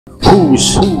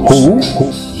Who's who?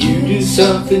 You do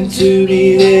something to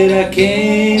me that I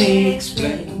can't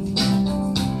explain.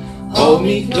 Hold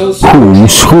me close.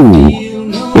 Who's who?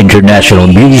 International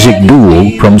music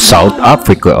duo from South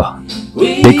Africa.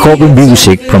 They cover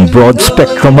music from broad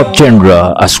spectrum of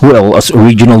genre as well as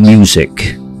original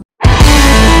music.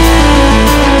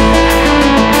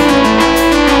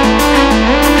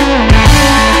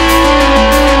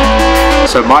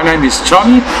 So my name is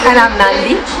Johnny. And I'm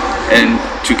Nandi. And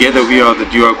together we are the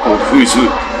duo called Who's Who.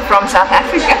 From South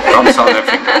Africa. From South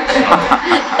Africa.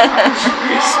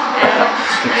 Yes.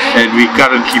 And we're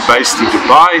currently based in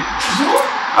Dubai.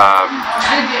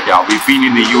 Yeah, we've been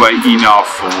in the UAE now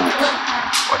for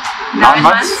what, 9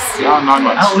 months? Yeah, 9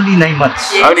 months. Only 9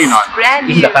 months. Yes, only 9 brand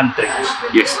in new. the country.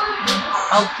 Yes.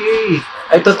 Okay.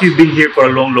 I thought you've been here for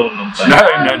a long time. No.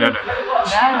 No, not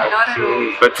at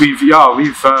all. But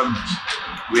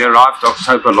we arrived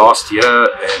October last year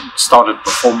and started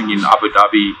performing in Abu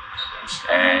Dhabi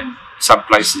and some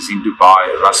places in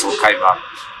Dubai. Russell came up,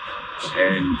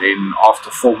 and then after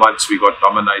 4 months we got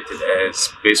nominated as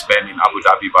Best Band in Abu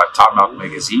Dhabi by Time Out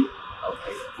magazine,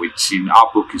 which in our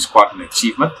book is quite an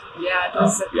achievement. Yeah, it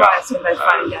was surprised when they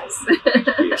find us.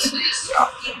 Yes, yeah.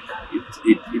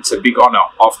 It's a big honor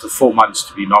after 4 months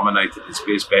to be nominated as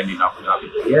Best Band in Abu Dhabi.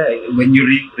 Yeah, when you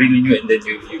really knew and then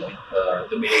you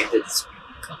dominated this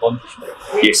accomplishment.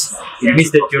 Yes. It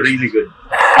means that you're really good.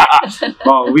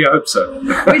 Well, we hope so.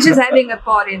 We're just having a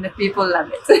party and the people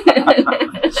love it.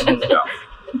 Yeah.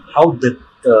 How did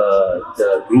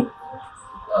the group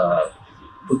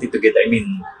put it together? I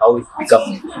mean, how it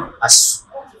become as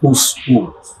Who's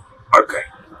Who? Okay.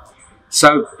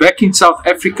 So back in South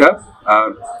Africa,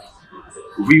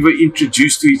 we were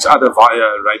introduced to each other via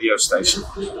a radio station.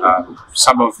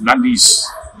 Some of Nandi's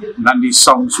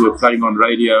songs were playing on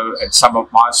radio and some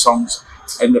of my songs.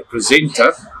 And the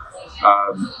presenter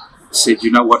said,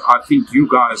 you know what, I think you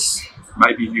guys,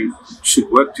 maybe you should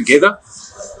work together.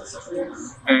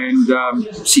 And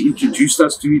she introduced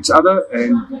us to each other.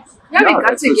 And yeah, we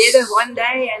got together one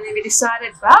day and then we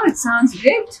decided, wow, it sounds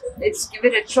good. Let's give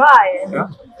it a try.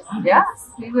 And yeah,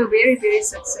 we were very, very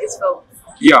successful.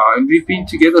 Yeah, and we've been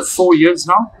together 4 years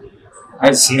now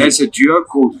as a duo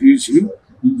called Who's Who.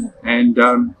 And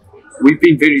we've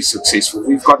been very successful.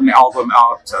 We've got an album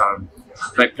out.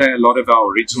 They play a lot of our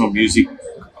original music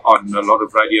on a lot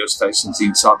of radio stations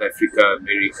in South Africa,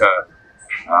 America,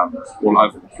 all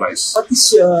over the place. What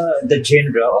is the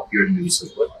genre of your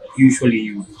music? What usually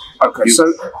you... Okay,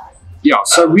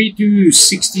 so we do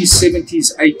 60s,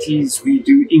 70s, 80s, we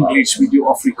do English, we do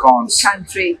Afrikaans.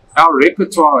 Country. Our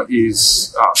repertoire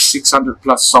is 600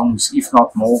 plus songs, if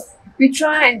not more. We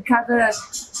try and cover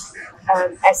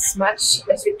as much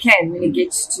as we can when it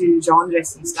gets to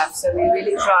genres and stuff. So we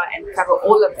really try and cover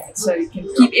all of that so we can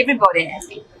keep everybody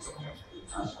happy.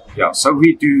 Yeah, so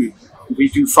we do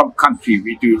from country,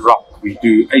 we do rock, we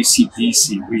do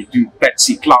AC/DC, we do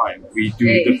Patsy Cline, we do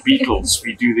the Beatles,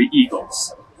 we do the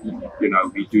Eagles. You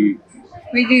know, we do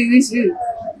Who's Who.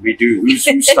 We do Who's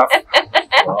Who stuff.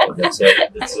 Wow, that's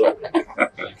it. That's it.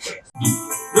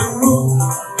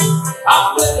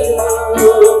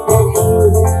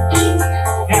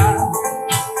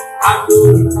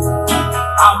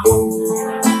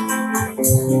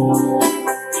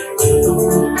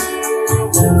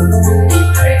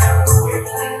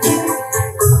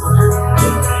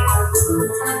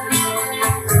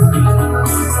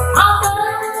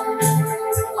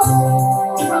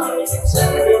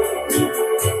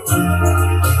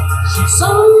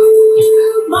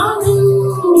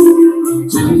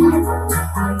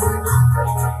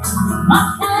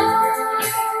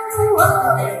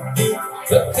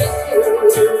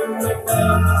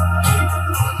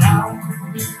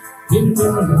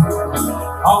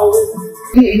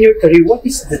 In your career, what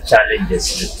is the challenges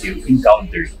that you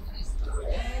encountered?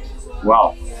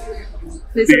 Wow.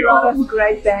 There's a lot of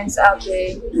great bands out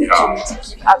there that you need to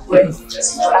keep up with.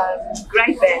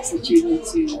 Great bands that you need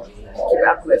to keep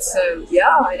up with. So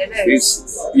yeah, I don't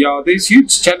know. There's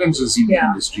huge challenges in the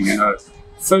industry, you know.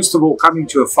 First of all, coming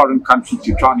to a foreign country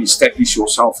to try and establish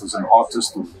yourself as an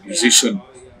artist or musician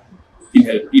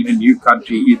in a new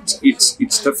country,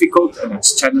 it's difficult and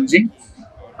it's challenging.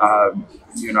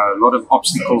 You know, a lot of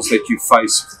obstacles that you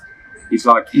face is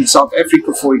like in South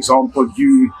Africa, for example,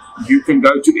 you can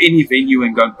go to any venue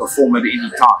and go and perform at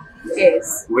any time.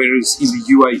 Yes. Whereas in the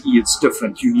UAE, it's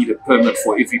different. You need a permit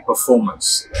for every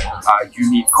performance. You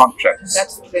need contracts.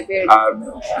 That's very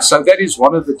so that is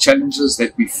one of the challenges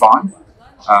that we find.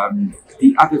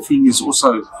 The other thing is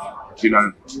also, you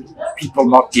know, people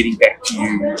not getting back to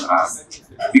you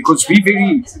because we're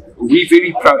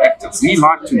very proactive. We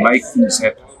like to make things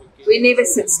happen. We never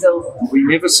sit still. We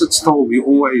never sit still. We're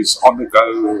always on the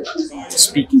go,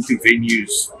 speaking to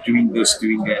venues, doing this,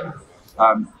 doing that.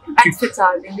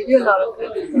 Advertising, we do a lot of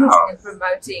it, and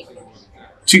promoting.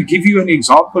 To give you an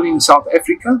example, in South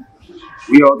Africa,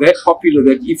 we are that popular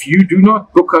that if you do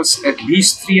not book us at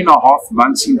least 3.5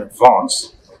 months in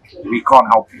advance, we can't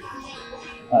help you.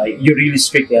 You're really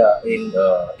strict in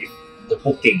the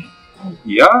booking.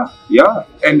 Yeah,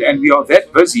 and we are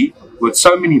that busy with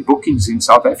so many bookings in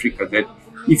South Africa that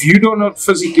if you do not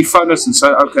physically phone us and say,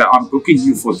 okay, I'm booking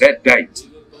you for that date,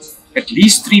 at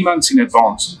least 3 months in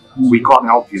advance, we can't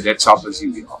help you. That's how busy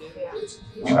we are.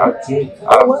 You know? Okay.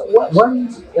 Why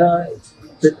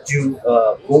did you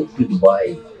go to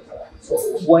Dubai?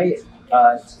 Why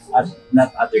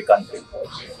not other countries?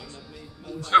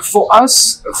 For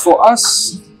us,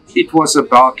 it was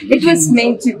about. It was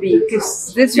meant to be,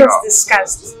 because this was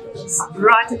discussed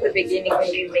right at the beginning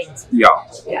when we met. Yeah,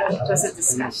 it was a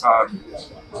discussion.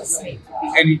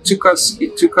 And it took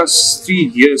us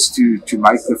 3 years to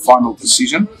make the final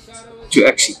decision to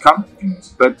actually come.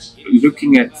 But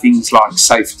looking at things like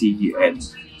safety and,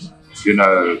 you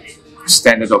know,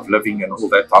 standard of living and all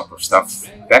that type of stuff,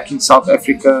 back in South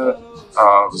Africa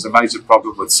was a major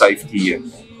problem with safety and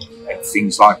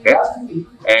things like that.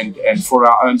 And for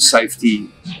our own safety,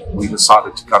 we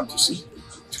decided to come to see.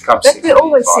 But we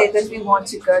always said that we want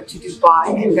to go to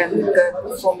Dubai and go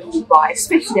perform in Dubai,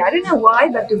 especially. I don't know why,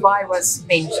 but Dubai was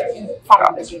mentioned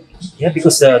from the beginning. Yeah,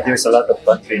 because there's a lot of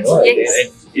countries, no?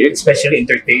 Yes. And especially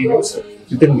entertainers.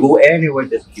 You can go anywhere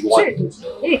that you want to.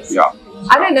 Yes. Yeah.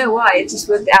 I don't know why, it just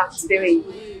worked out very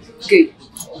good.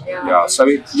 Yeah. So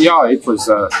it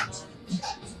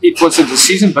was a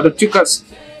decision, but it took us,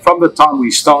 from the time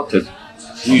we started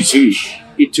New Zoo,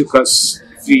 it took us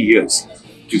 3 years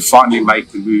to finally make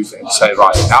the move and say,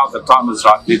 right, now the time is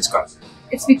right, let's go.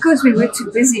 It's because we were too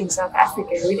busy in South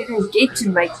Africa. We didn't get to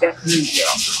make that move.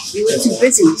 We were too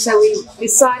busy. So we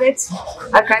decided,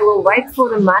 okay, we'll wait for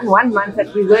the 1 month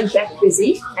that we weren't that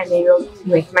busy, and then we'll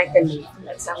make the move.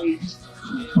 That's how we...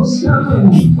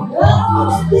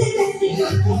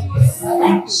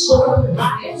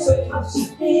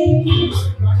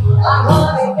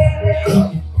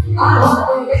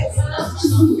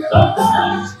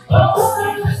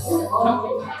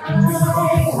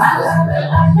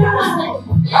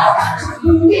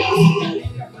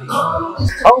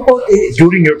 How about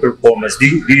during your performance? Do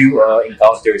you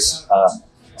encounter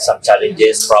some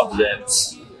challenges,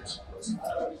 problems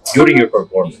during your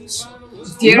performance?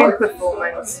 During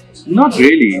performance? Not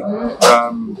really.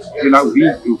 You know,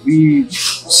 we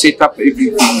set up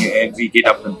everything and we get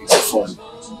up and we perform.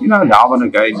 You know, now and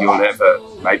again you'll have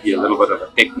maybe a little bit of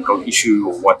a technical issue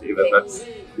or whatever, but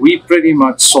we pretty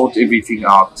much sort everything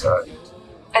out.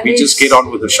 We just get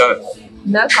on with the show.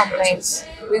 No complaints.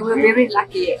 We were very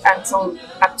lucky until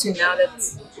up to now that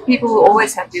people were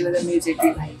always happy with the music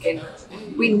we make, and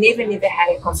we never had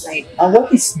a complaint.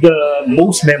 What is the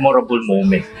most memorable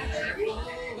moment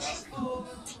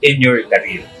in your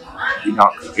career? In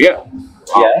our career?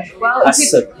 Yeah. Well,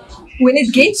 when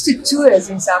it gets to tours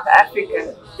in South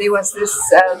Africa, there was this,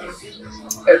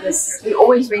 we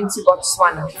always went to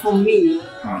Botswana. For me,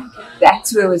 that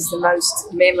tour was the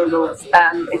most memorable.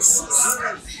 It's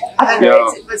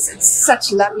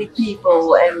such lovely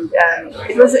people, and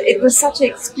it was such an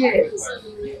experience.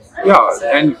 Yeah,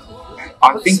 and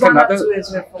I think Botswana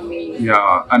tours were for me.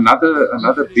 Yeah,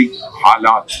 another big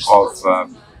highlight of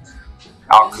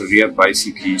our career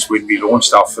basically is when we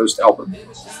launched our first album.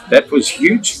 That was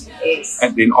huge. Yes.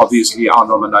 And then obviously our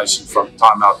nomination from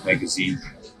Time Out magazine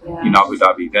in Abu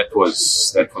Dhabi. That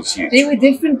was huge. There were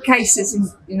different cases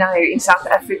in South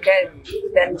Africa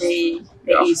than there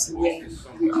is in the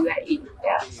UAE.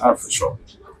 Yeah. Oh, for sure.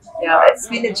 Yeah, it's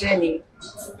been a journey.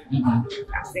 I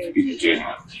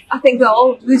think the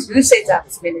whole who set up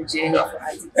has been a journey for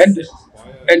us.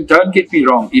 And don't get me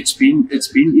wrong, it's been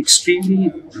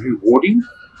extremely rewarding,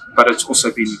 but it's also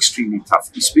been extremely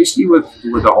tough, especially with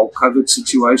the whole COVID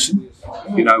situation.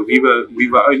 You know, we were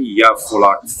only here for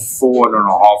like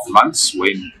 4.5 months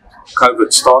when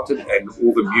COVID started and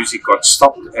all the music got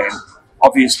stopped, and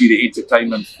obviously the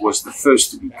entertainment was the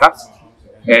first to be cut.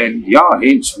 And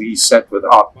hence we sat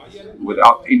without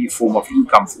any form of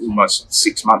income for almost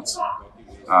 6 months,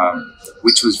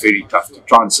 which was very tough to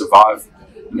try and survive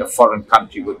in a foreign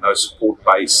country with no support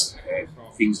base and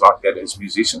things like that as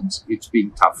musicians. It's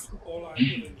been tough.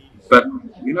 But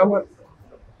you know what?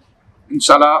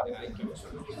 Inshallah,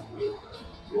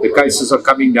 the cases are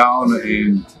coming down,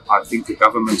 and I think the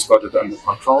government's got it under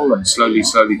control, and slowly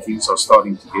things are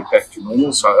starting to get back to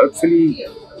normal. So hopefully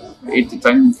the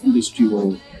entertainment industry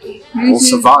will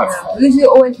survive. Music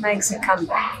always makes a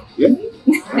comeback.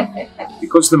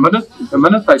 because the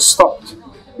minute they stopped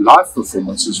live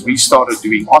performances, we started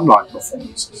doing online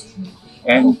performances.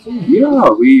 And yeah,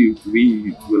 we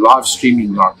were live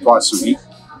streaming like twice a week,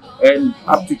 and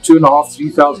up to 2,500,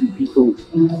 3,000 people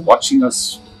watching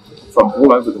us from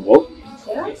all over the world.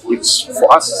 Which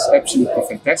for us is absolutely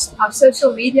fantastic. Our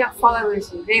social media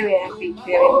followers were very happy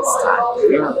during this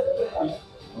time. Yeah.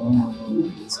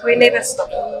 So we never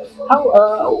stopped.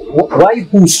 Why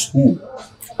who's who?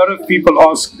 A lot of people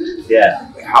ask,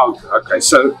 Yeah. how, okay,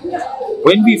 so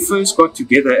when we first got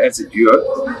together as a duo,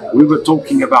 we were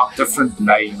talking about different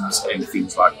names and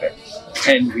things like that.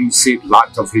 And we said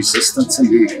light of resistance and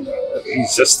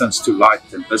resistance to light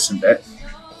and this and that.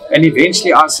 And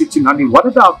eventually I said to Nandi, what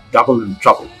about Double and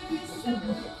Trouble?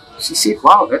 She said,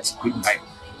 wow, that's a good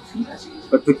name.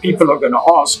 But the people are going to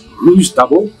ask, who's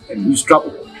Double and who's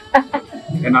Trouble?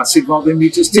 And I said, well, then we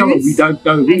just tell them we don't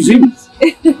know who's who.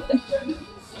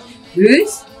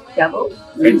 Who's Double?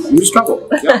 And who's Trouble?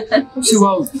 Yeah. So,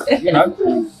 well, you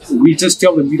know, we just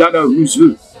tell them we don't know who's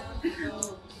who.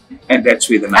 And that's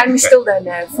where the name And we still don't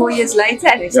know. 4 years later,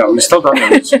 and we still don't know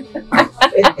who's who.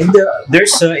 And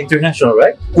there's international,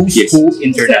 right? Who's Yes. who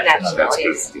international? That's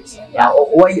Yes.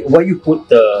 correct. Why you put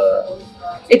the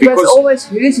It was Because- always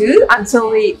Who's Who until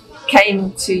we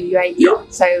came to UAE. Yeah.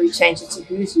 So we changed it to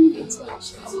Who's Who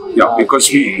International. Yeah,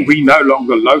 because we no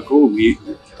longer local, we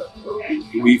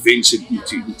ventured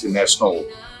into international.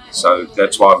 So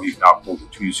that's why we've now called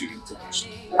it Who's Who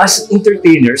International. as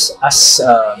entertainers,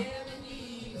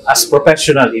 as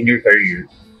professional in your career,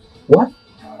 what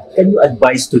can you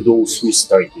advise to those who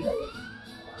starting?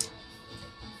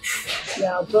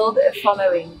 Yeah, build a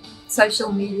following.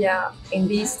 Social media in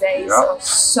these days Yeah. are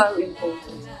so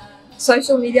important.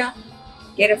 Social media,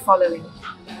 get a following.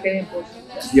 Very important.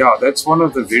 Yeah, that's one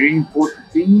of the very important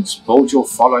things. Build your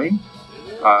following.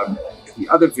 The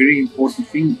other very important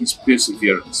thing is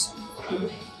perseverance.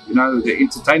 You know, the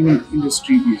entertainment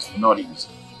industry is not easy.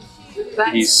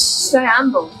 But Is- stay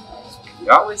humble.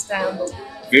 Yeah, Always stay humble.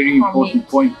 very important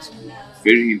point.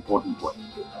 Very important point.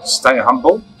 Stay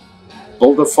humble,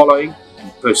 build a following,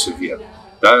 and persevere.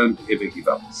 Don't ever give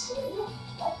up.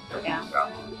 Yeah. Yeah.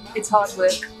 It's hard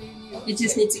work. You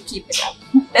just need to keep it up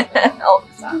all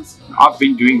the time. I've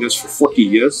been doing this for 40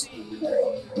 years.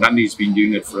 Nandi's been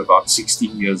doing it for about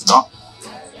 16 years now.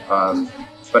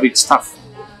 But it's tough.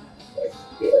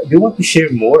 Do you want to share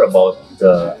more about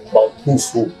who's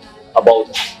who, about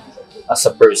as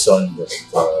a person,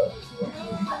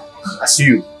 as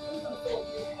you?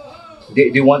 Do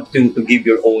you want to give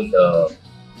your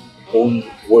own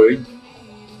word?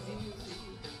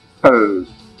 Oh,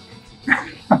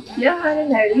 Yeah, I don't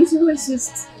know. These are always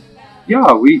just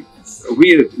yeah, we're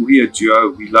a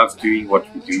duo. We love doing what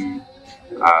we do.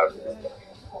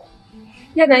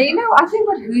 yeah. No, you know, I think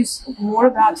what Who's more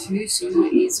about Who's Who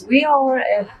is we are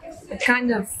a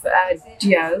kind of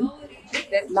duo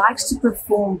that likes to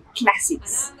perform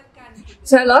classics.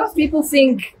 So a lot of people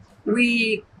think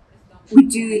we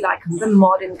do like the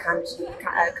modern kind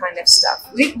of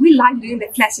stuff. We like doing the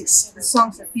classics, the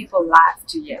songs that people love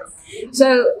to hear. So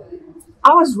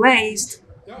I was raised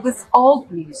with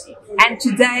old music, and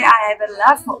today I have a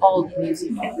love for old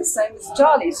music, and the same as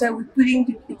Charlie. So we're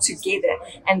putting it together,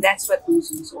 and that's what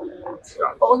music is all about.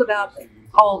 All about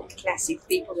old classic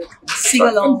people that can sing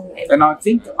along. And I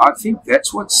think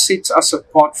that's what sets us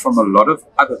apart from a lot of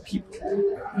other people.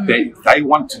 They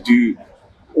want to do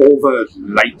all the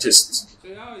latest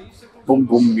boom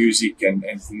boom music and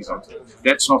things like that.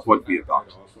 That's not what we're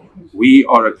about. We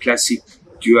are a classic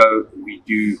duo. We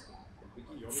do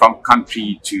from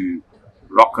country to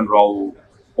rock and roll,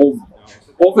 all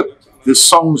the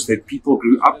songs that people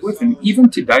grew up with, and even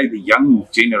today, the young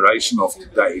generation of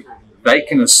today, they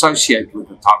can associate with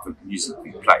the type of music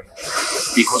we play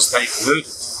because they've heard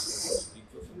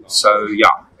it. So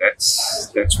yeah,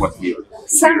 that's what we are.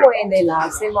 Somewhere in their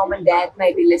lives, their mom and dad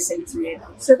maybe listen to it,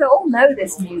 so they all know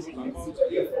this music.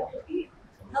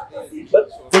 But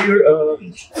for your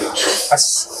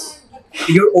as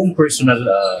your own personal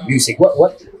music,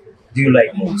 what do you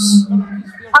like most?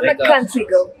 I'm a country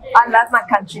girl. I love my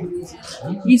country music.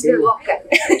 He's the rocker.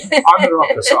 I'm a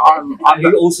rocker, so I'm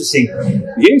You also sing.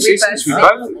 yes, We yes,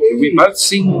 both we both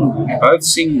sing. We both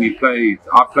sing.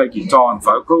 I play guitar and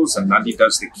vocals, and Nandi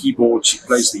does the keyboard. She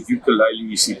plays the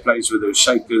ukulele. She plays with her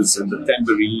shakers and the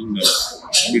tambourine.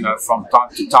 And, you know, from time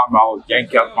to time, I'll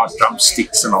yank out my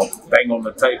drumsticks and I'll bang on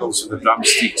the tables with the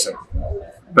drumsticks. And,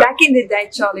 Back in the day,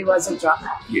 Charlie was a drummer.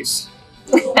 yes,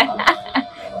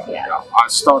 Yeah. yeah, I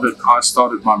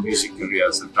started my music career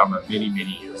as a drummer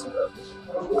many years ago.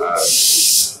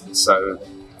 So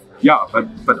yeah, but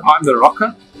I'm the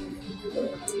rocker.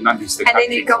 Nandi's the And then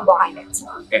country. you combine it.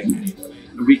 And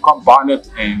we combine it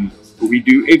and we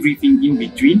do everything in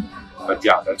between. But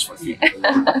yeah, that's what we do.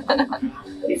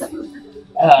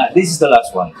 This is the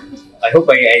last one. I hope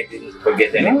I didn't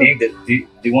forget anything. Do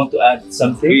you want to add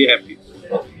something? Very happy.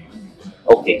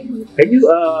 Okay. Can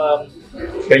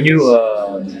you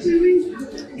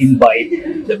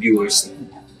invite the viewers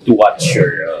to watch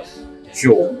your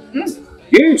show? Yes.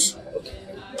 Yes.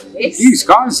 Please,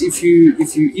 guys, if you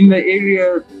in the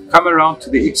area, come around to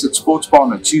the Exit Sports Bar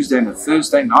on a Tuesday and a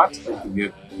Thursday night at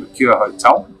the Mercure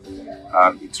Hotel.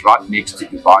 It's right next to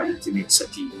Dubai Internet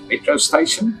City metro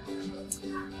station.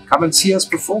 Come and see us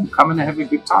perform. Come and have a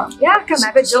good time. Yeah, come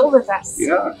have a drill with us.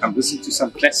 Yeah, come listen to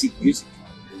some classic music.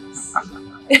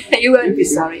 You won't be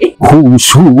sorry.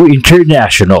 Who's Who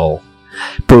International,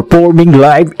 performing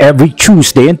live every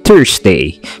Tuesday and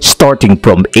Thursday, starting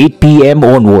from 8 p.m.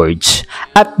 onwards,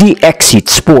 at the Exit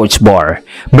Sports Bar,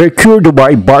 Mercure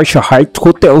Dubai Barsha Heights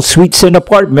Hotel Suites and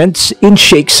Apartments in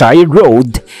Sheikh Zayed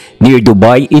Road, near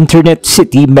Dubai Internet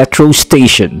City Metro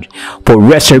Station. For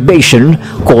reservation,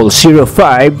 call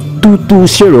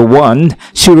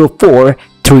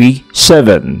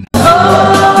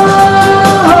 05-2201-0437.